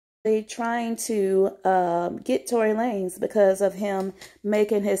They trying to get Tory Lanez because of him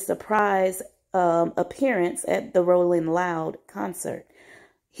making his surprise appearance at the Rolling Loud concert.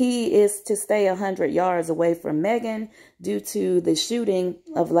 He is to stay 100 yards away from Megan due to the shooting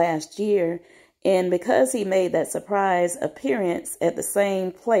of last year. And because he made that surprise appearance at the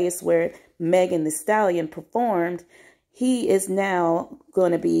same place where Megan Thee Stallion performed, he is now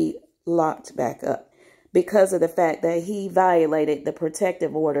going to be locked back up because of the fact that he violated the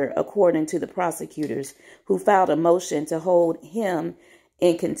protective order, according to the prosecutors, who filed a motion to hold him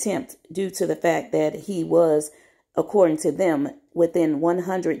in contempt due to the fact that he was, according to them, within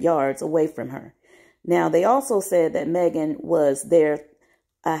 100 yards away from her. Now, they also said that Megan was there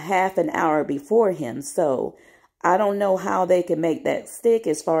a half an hour before him, so I don't know how they can make that stick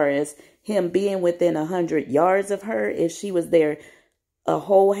as far as him being within 100 yards of her if she was there a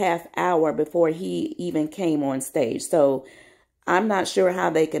whole half hour before he even came on stage. So I'm not sure how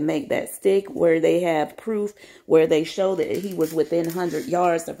they can make that stick where they have proof where they show that he was within 100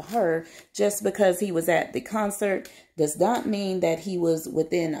 yards of her. Just because he was at the concert does not mean that he was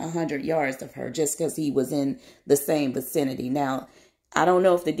within 100 yards of her just because he was in the same vicinity. Now, I don't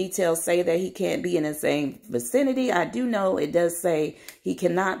know if the details say that he can't be in the same vicinity. I do know it does say he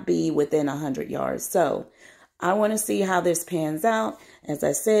cannot be within 100 yards. So I want to see how this pans out. As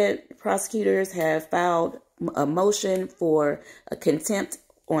I said, prosecutors have filed a motion for a contempt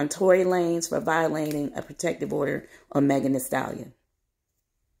on Tory Lanez for violating a protective order on Megan Thee Stallion.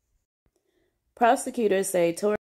 Prosecutors say Tory